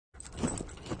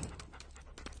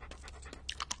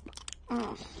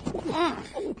All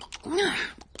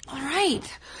right.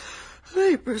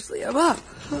 Hey, Brucely, I'm up.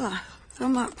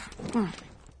 I'm up.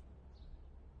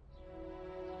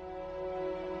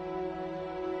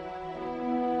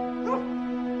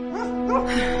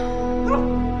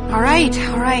 All right,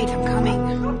 I'm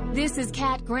coming. This is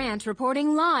Cat Grant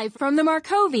reporting live from the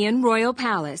Markovian Royal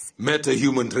Palace.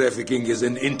 Meta-human trafficking is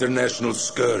an international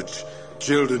scourge.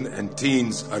 Children and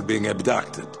teens are being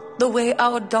abducted. The way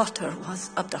our daughter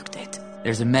was abducted.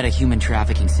 There's a meta-human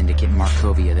trafficking syndicate in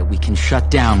Markovia that we can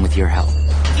shut down with your help.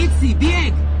 Itzy,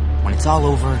 bien! When it's all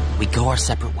over, we go our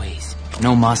separate ways.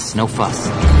 No muss, no fuss.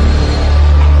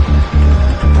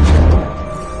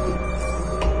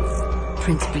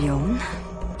 Prince Brion,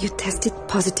 you tested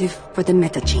positive for the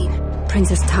meta-gene.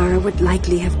 Princess Tara would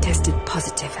likely have tested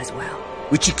positive as well.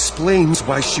 Which explains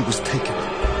why she was taken.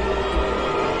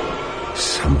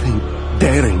 Something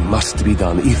daring must be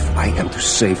done if I am to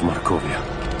save Markovia.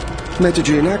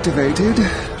 Metagene activated.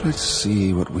 Let's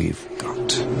see what we've got.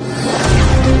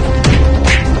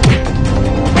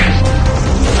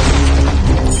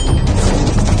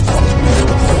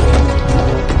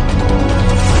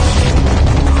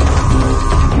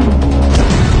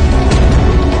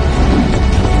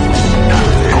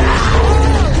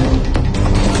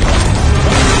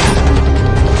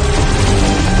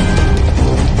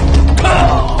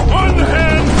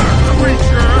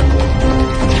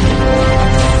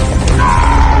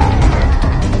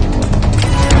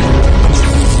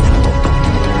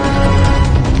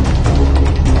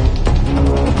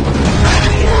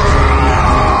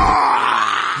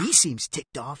 Seems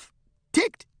ticked off.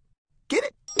 Ticked? Get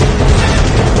it?